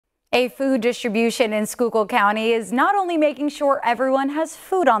A food distribution in Schuylkill County is not only making sure everyone has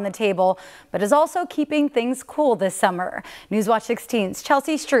food on the table, but is also keeping things cool this summer. Newswatch 16's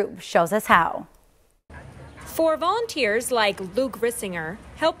Chelsea Stroop shows us how. For volunteers like Luke Rissinger,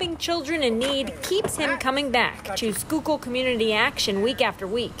 helping children in need keeps him coming back to Schuylkill Community Action week after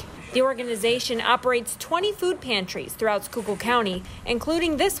week. The organization operates 20 food pantries throughout Schuylkill County,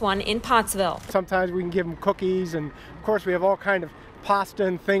 including this one in Pottsville. Sometimes we can give them cookies, and of course we have all kind of pasta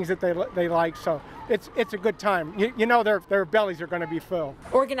and things that they like, so it's a good time. You know their bellies are going to be full.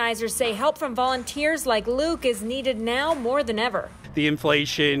 Organizers say help from volunteers like Luke is needed now more than ever. The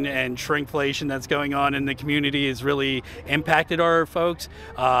inflation and shrinkflation that's going on in the community has really impacted our folks.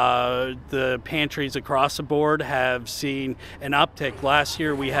 The pantries across the board have seen an uptick. Last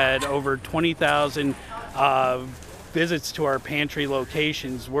year we had over 20,000 visits to our pantry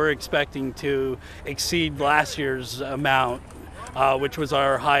locations. We're expecting to exceed last year's amount, which was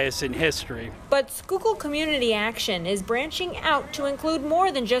our highest in history. But Schuylkill Community Action is branching out to include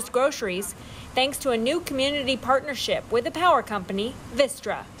more than just groceries, thanks to a new community partnership with the power company,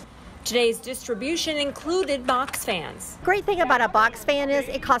 Vistra. Today's distribution included box fans. Great thing about a box fan is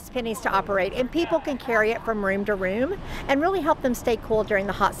it costs pennies to operate, and people can carry it from room to room and really help them stay cool during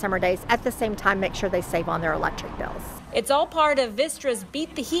the hot summer days. At the same time, make sure they save on their electric bills. It's all part of Vistra's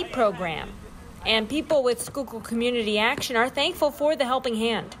Beat the Heat program. And people with Schuylkill Community Action are thankful for the helping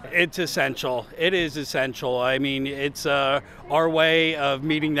hand. It's essential. It is essential. I mean, it's our way of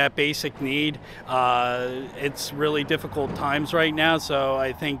meeting that basic need. It's really difficult times right now, so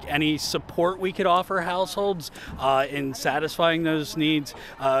I think any support we could offer households in satisfying those needs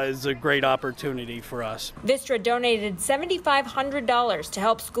is a great opportunity for us. Vistra donated $7,500 to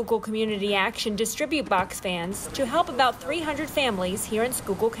help Schuylkill Community Action distribute box fans to help about 300 families here in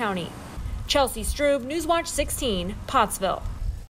Schuylkill County. Chelsea Stroop, Newswatch 16, Pottsville.